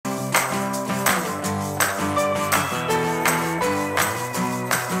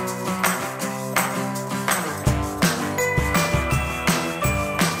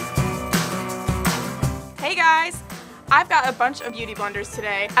got a bunch of beauty blenders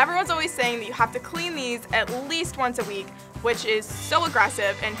today. Everyone's always saying that you have to clean these at least once a week, which is so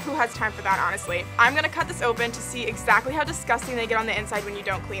aggressive, and who has time for that, honestly? I'm gonna cut this open to see exactly how disgusting they get on the inside when you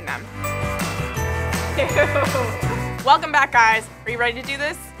don't clean them. Ew. Welcome back, guys. Are you ready to do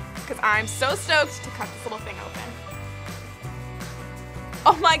this? Because I'm so stoked to cut this little thing open.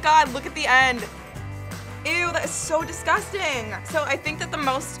 Oh my god, look at the end. Ew, that is so disgusting. So I think that the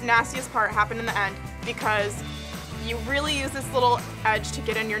most nastiest part happened in the end because you really use this little edge to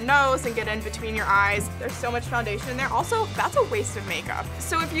get in your nose and get in between your eyes. There's so much foundation in there. Also, that's a waste of makeup.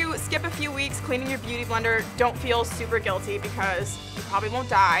 So if you skip a few weeks cleaning your beauty blender, don't feel super guilty because you probably won't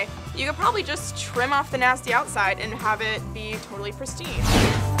die. You could probably just trim off the nasty outside and have it be totally pristine.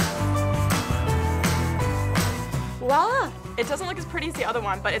 Voila! It doesn't look as pretty as the other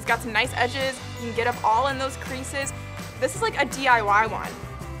one, but it's got some nice edges. You can get up all in those creases. This is like a DIY one.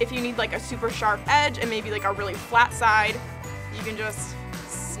 If you need like a super sharp edge and maybe like a really flat side, you can just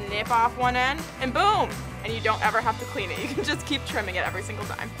snip off one end and boom! And you don't ever have to clean it. You can just keep trimming it every single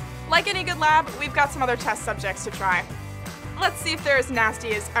time. Like any good lab, we've got some other test subjects to try. Let's see if they're as nasty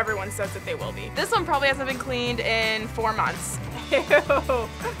as everyone says that they will be. This one probably hasn't been cleaned in 4 months. Ew,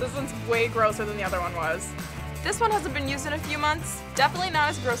 this one's way grosser than the other one was. This one hasn't been used in a few months. Definitely not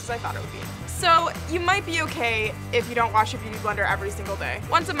as gross as I thought it would be. So you might be okay if you don't wash your beauty blender every single day.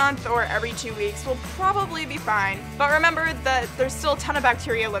 Once a month or every 2 weeks will probably be fine. But remember that there's still a ton of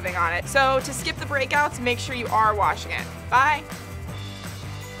bacteria living on it. So to skip the breakouts, make sure you are washing it. Bye.